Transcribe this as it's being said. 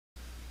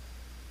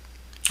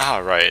Ah,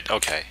 right,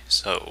 okay,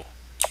 so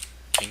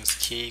king's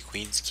key,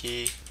 queen's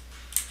key.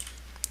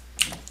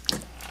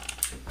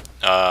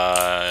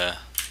 Right,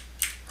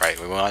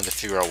 we wanted to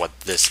figure out what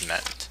this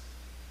meant.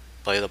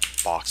 Play the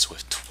box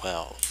with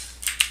 12.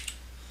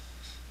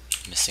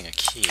 Missing a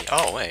key.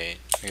 Oh, wait,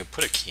 we can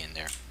put a key in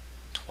there.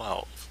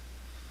 12.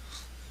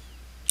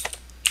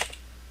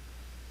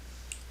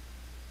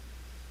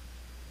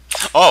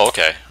 Oh,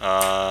 okay.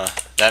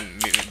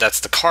 That's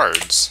the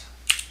cards.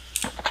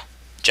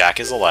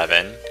 Jack is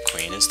 11,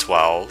 Queen is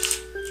 12,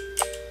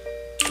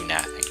 do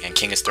nothing, and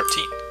King is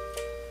 13.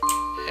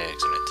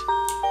 Excellent.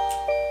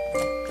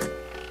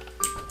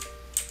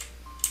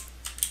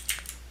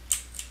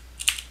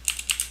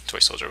 Toy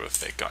soldier with a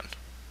fake gun.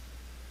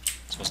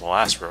 This was the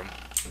last room.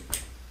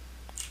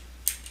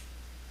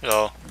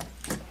 Hello.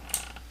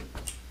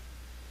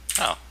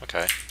 Oh,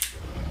 okay.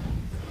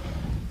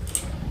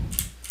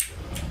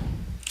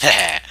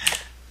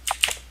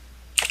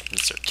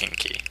 Insert king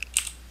key.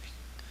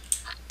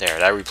 There,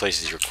 that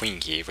replaces your queen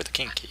key with the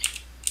king key.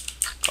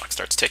 Clock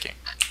starts ticking.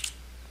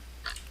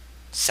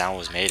 Sound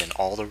was made in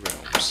all the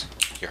rooms.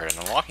 You heard an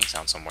unlocking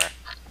sound somewhere.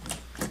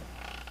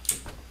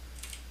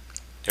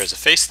 There's a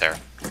face there.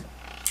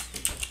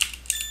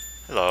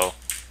 Hello.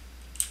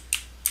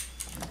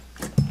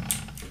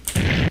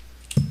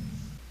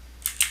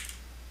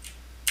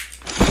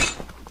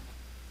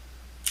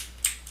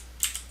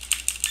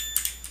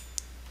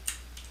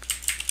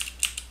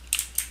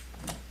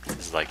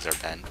 His legs are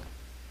bent.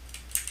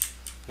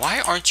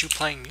 Why aren't you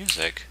playing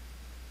music?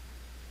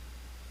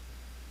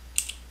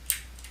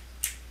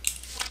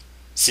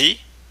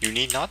 See? You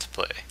need not to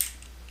play.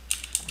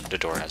 The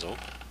door has opened.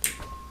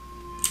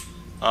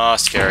 Ah,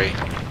 scary.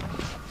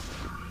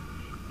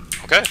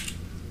 Okay.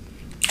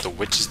 The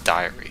Witch's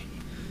Diary.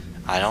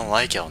 I don't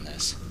like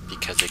illness,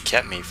 because it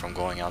kept me from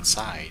going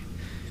outside,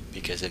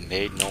 because it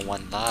made no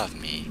one love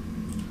me.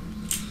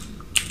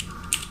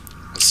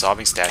 The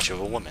sobbing statue of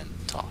a woman.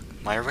 Talk.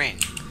 My ring.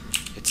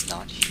 It's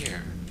not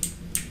here.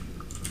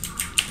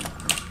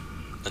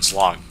 It's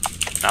long.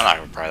 I'm not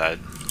gonna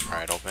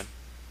pry it open.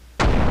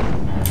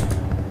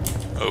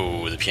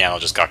 Oh, the piano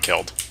just got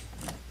killed.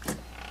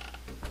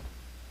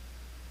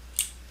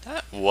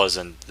 That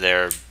wasn't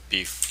there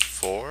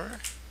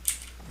before.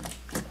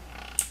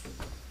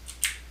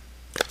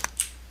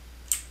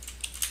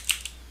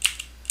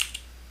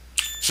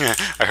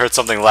 I heard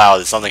something loud.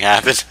 Did something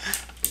happen?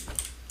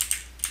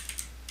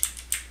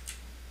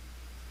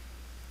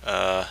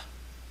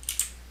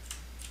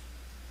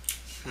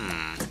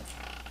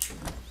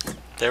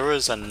 There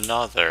was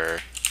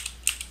another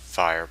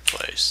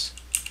fireplace.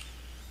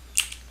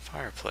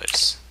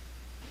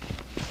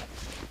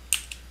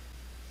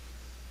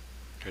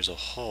 There's a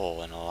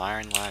hole and an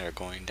iron ladder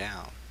going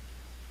down.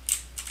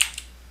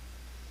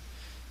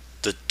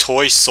 The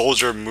toy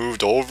soldier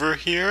moved over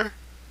here?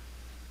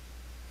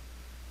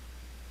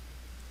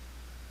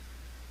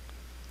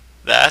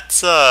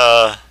 That's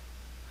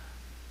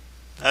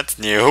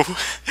new.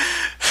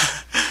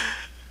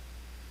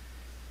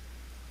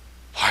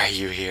 Why are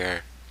you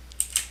here?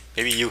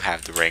 Maybe you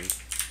have the ring.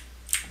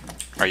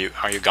 Are you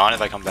gone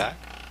if I come back?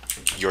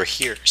 You're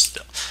here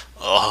still.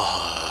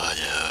 Oh,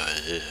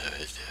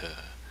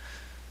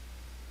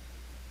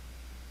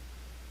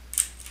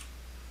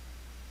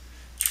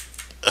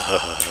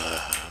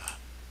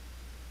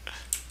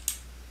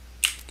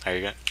 Are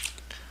you good?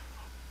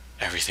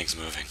 Everything's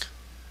moving.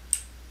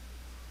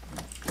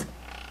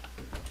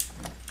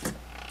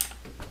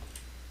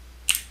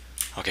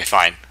 Okay,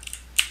 fine.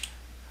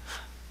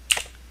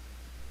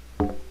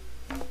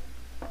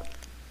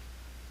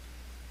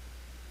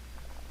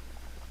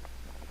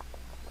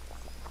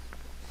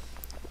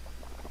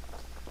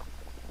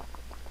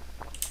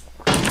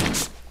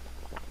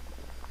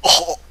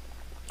 Oh!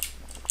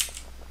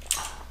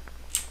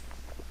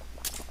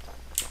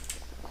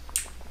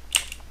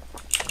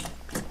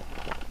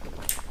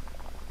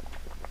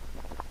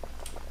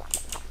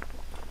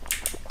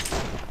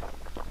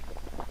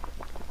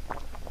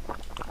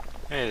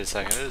 Wait a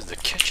second, this is the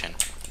kitchen.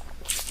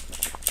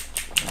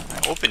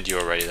 I opened you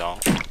already though.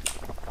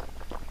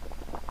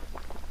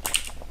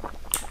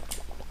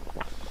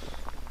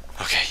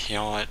 Okay, you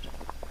know what?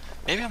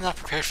 Maybe I'm not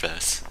prepared for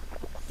this.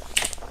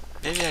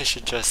 Maybe I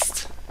should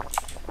just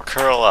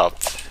curl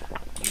up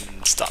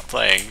and stop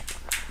playing.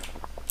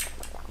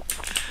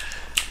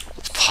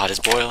 The pot is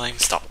boiling,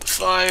 stop the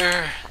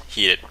fire.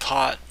 Heated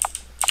pot.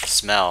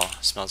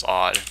 Smells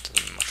odd.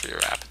 Doesn't much for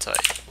your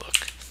appetite.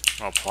 Look.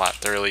 Oh, pot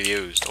thoroughly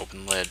used.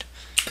 Open lid.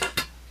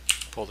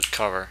 Pull the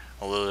cover.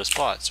 A little of this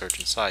pot. Search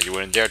inside. You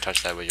wouldn't dare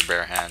touch that with your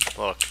bare hand.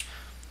 Look.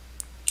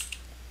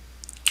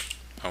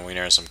 A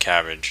wiener and some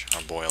cabbage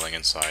are boiling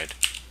inside.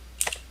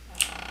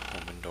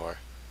 Open door.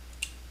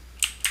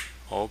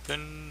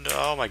 Open.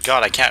 Oh my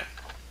god, I can't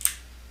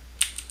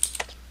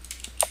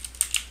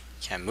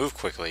move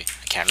quickly.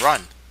 I can't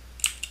run.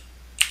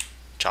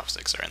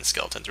 Chopsticks are in the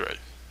skeleton's road.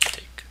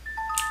 Take.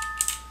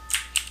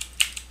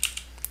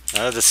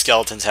 None of the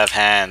skeletons have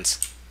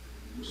hands.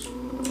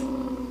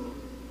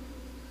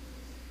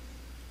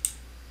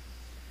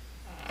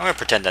 I'm gonna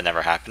pretend that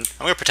never happened.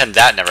 I'm gonna pretend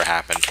that never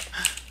happened.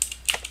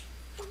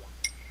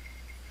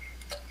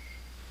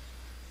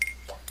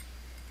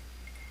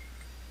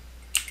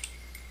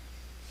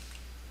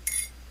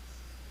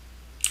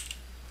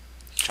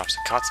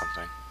 Chopstick caught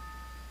something.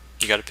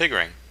 You got a pig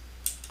ring.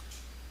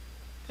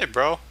 Hey,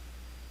 bro.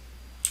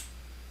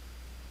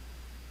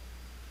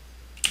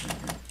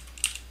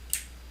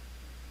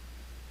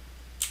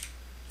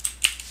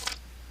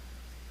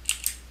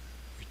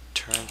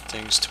 Return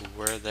things to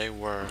where they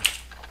were.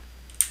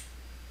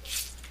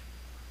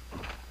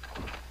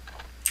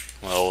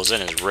 Well, it was in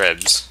his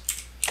ribs.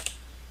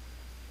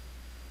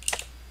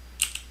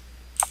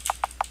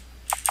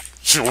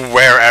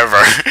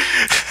 Wherever.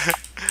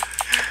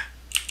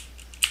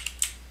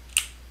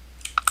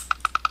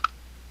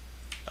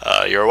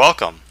 You're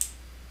welcome.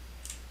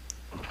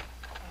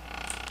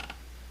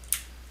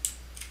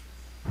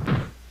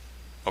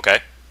 Okay.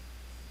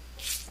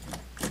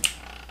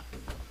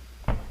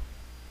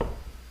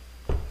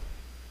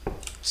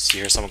 See,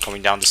 here's someone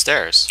coming down the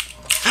stairs.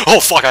 Oh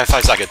fuck, I have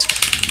 5 seconds.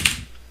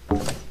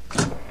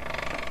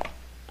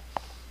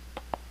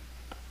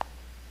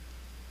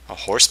 A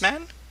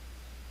horseman?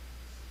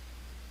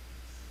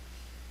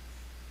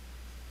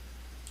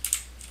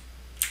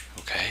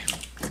 Okay.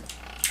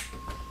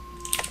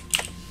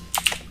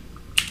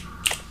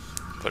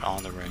 Put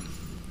on the ring.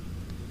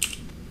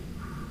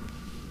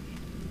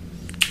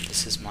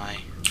 This is my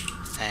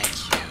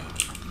thank you.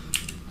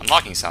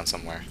 Unlocking sound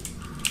somewhere.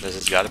 This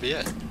has got to be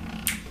it.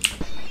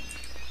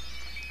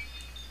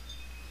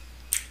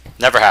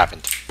 Never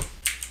happened.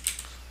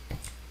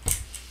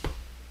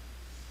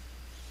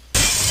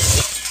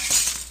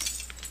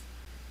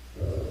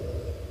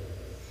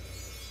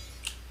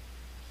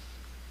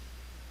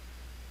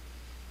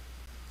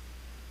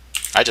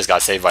 I just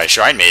got saved by a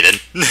shrine maiden.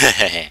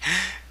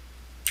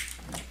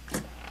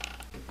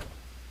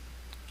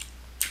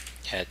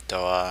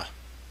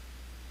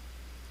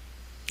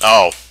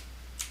 Oh.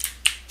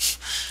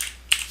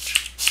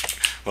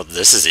 Well,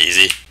 this is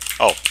easy.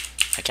 Oh,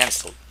 I can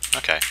still.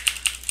 Okay.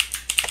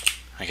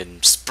 I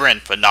can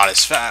sprint, but not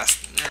as fast.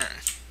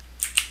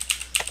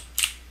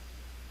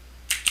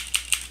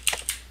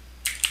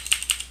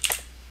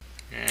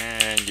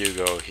 And you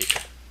go here.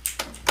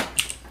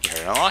 You heard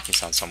an unlocking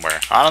sound somewhere.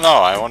 I don't know,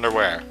 I wonder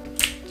where.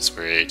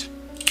 Sweet.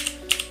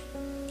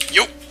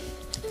 Yo!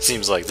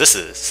 Seems like this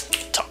is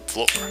top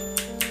floor.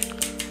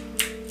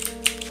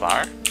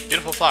 Flower?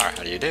 Beautiful flower,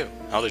 how do you do?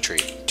 Elder tree,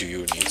 do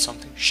you need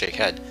something? Shake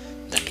head.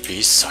 Then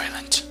be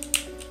silent.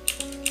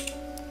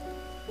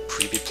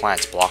 Creepy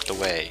plants blocked the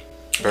way.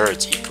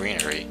 Birds eat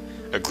greenery.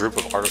 A group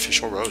of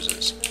artificial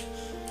roses.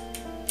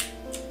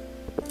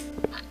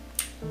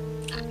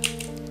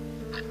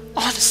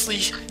 Honestly,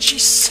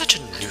 she's such a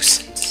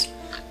nuisance.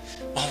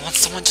 Well, won't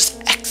someone just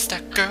X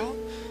that girl?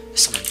 If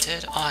someone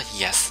did, ah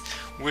yes,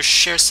 we'll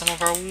share some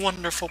of our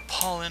wonderful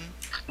pollen.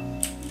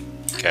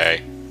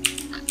 Okay.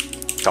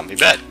 Comfy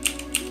bed.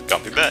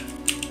 Comfy bed.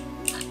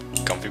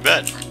 Comfy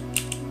bed.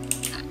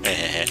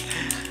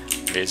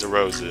 Maze of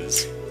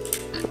roses.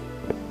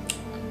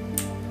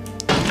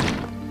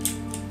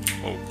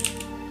 Oh.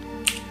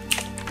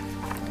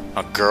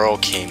 A girl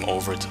came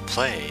over to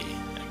play.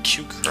 A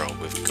cute girl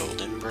with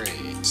golden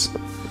braids.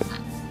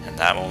 And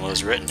that one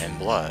was written in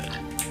blood.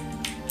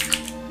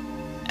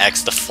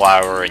 X the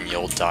flower and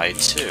you'll die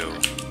too.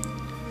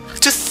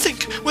 To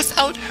think,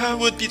 without her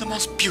would be the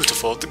most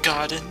beautiful of the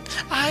garden.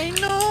 I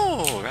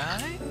know,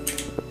 right?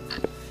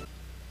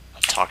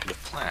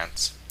 Talkative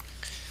plants.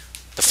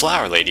 The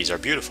flower ladies are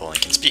beautiful and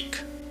can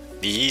speak.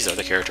 These are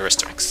the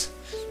characteristics.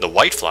 The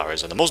white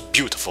flowers are the most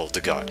beautiful of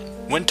the garden.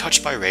 When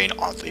touched by rain,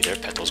 oddly their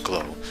petals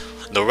glow.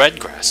 The red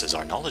grasses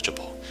are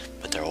knowledgeable,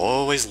 but they're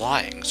always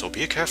lying, so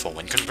be careful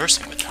when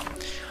conversing with them.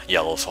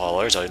 Yellow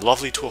flowers are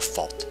lovely to a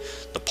fault.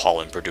 The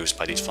pollen produced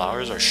by these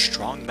flowers are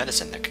strong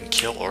medicine that can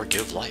kill or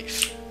give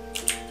life.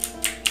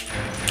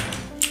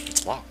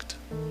 It's locked.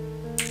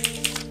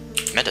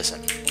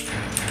 Medicine.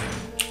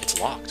 It's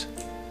locked.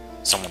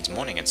 Someone's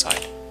moaning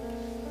inside.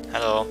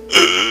 Hello.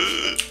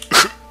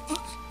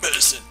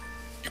 Medicine.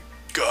 You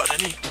got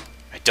any?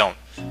 I don't.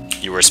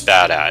 You were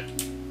spat at.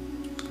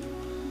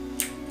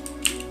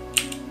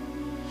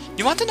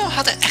 You want to know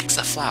how to X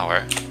a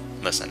flower?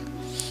 Listen.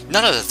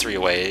 None of the 3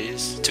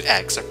 ways to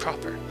X are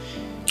proper.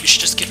 You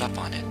should just give up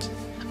on it.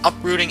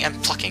 Uprooting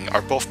and plucking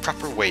are both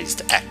proper ways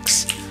to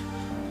X.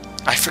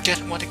 I forget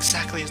what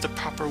exactly is the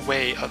proper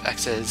way of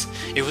X is.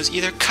 It was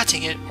either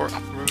cutting it or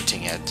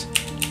uprooting it.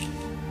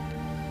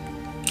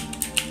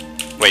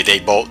 Wait,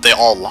 they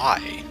all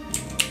lie.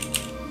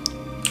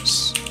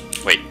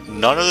 Wait,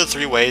 none of the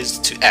 3 ways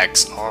to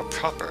X are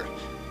proper.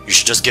 You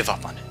should just give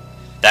up on it.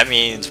 That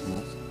means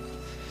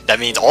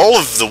all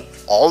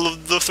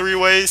of the 3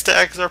 ways to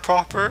X are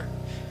proper.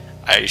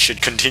 I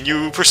should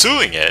continue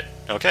pursuing it.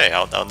 Okay,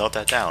 I'll note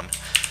that down.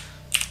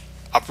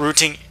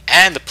 Uprooting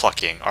and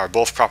plucking are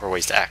both proper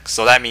ways to X.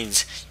 So that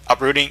means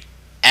uprooting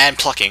and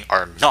plucking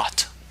are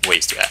not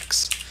ways to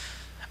X.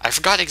 I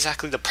forgot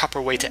exactly the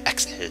proper way to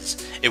X is.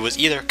 It was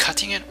either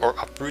cutting it or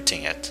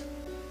uprooting it.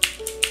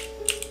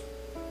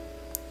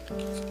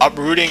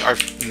 Uprooting are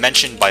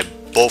mentioned by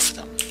both of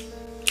them.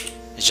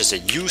 It's just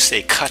that you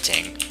say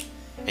cutting,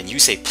 and you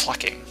say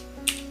plucking.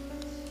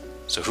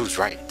 So who's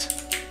right?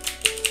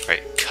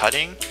 Right,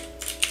 cutting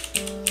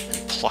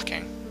and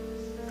plucking.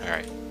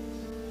 Alright.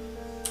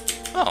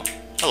 Oh,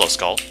 hello,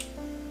 Skull.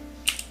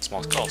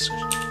 Small skulls.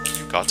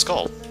 You got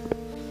Skull.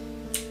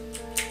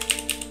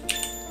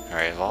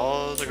 Alright, if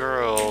all the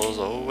girls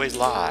always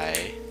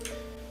lie,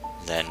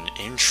 then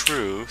in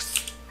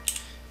truth,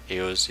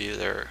 it was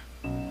either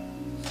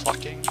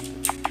plucking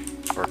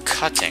or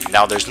cutting.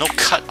 Now, there's no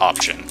cut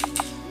option,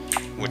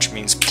 which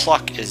means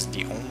pluck is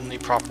the only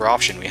proper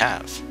option we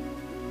have.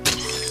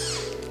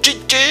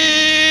 GG!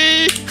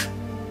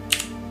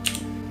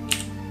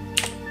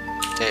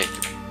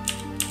 Dave,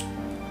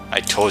 I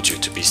told you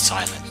to be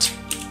silent.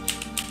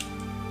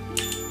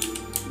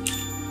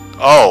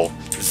 Oh,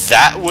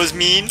 that was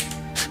mean?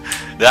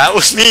 That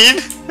was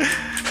mean?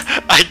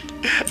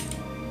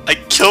 I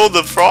killed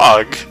the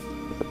frog,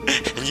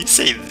 and you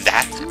say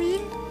that's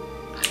mean?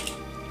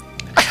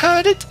 I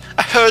heard it!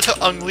 I heard her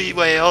ugly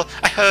wail.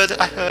 I heard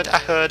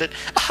it.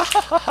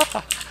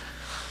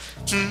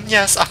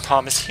 Yes, I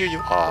promise, here you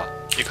are.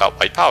 You got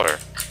white powder.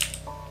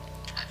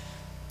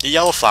 The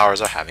yellow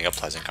flowers are having a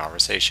pleasant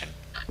conversation.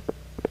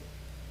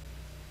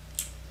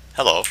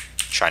 Hello,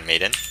 Shrine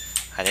Maiden.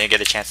 I didn't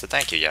get a chance to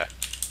thank you yet.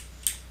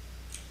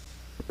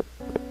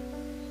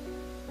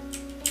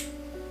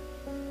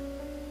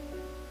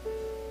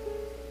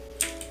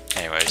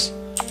 Anyways.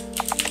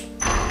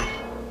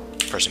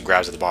 Person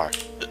grabs at the bar.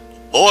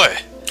 Oi!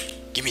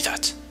 Give me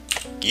that.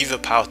 Give the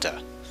powder.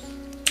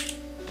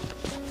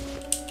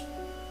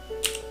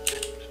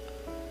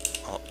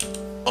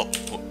 Oh,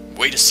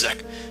 wait a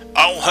sec.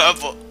 I don't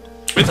have a...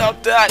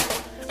 Without that,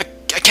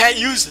 I can't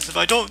use this if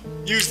I don't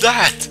use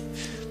that.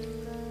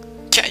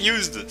 Can't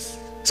use this.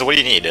 So what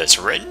do you need? A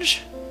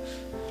syringe?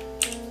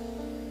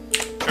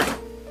 Sure.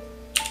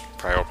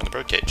 Pry open the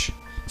birdcage.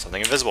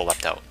 Something invisible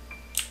leapt out.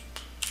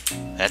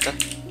 Etta?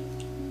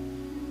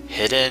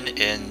 Hidden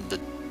in the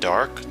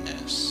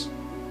darkness.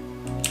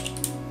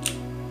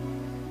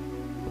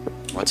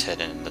 What's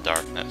hidden in the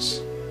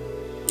darkness?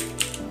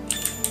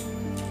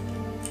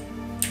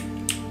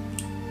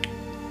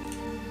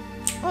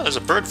 Oh, there's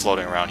a bird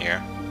floating around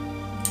here.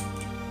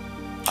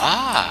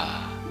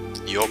 Ah!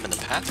 You opened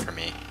the path for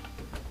me.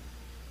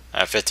 I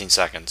have 15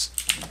 seconds.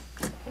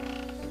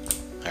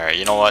 Alright,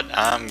 you know what?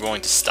 I'm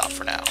going to stop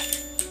for now.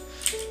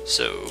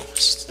 So,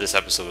 this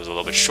episode was a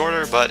little bit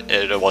shorter, but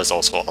it was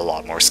also a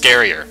lot more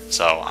scarier.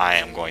 So, I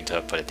am going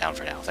to put it down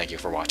for now. Thank you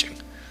for watching.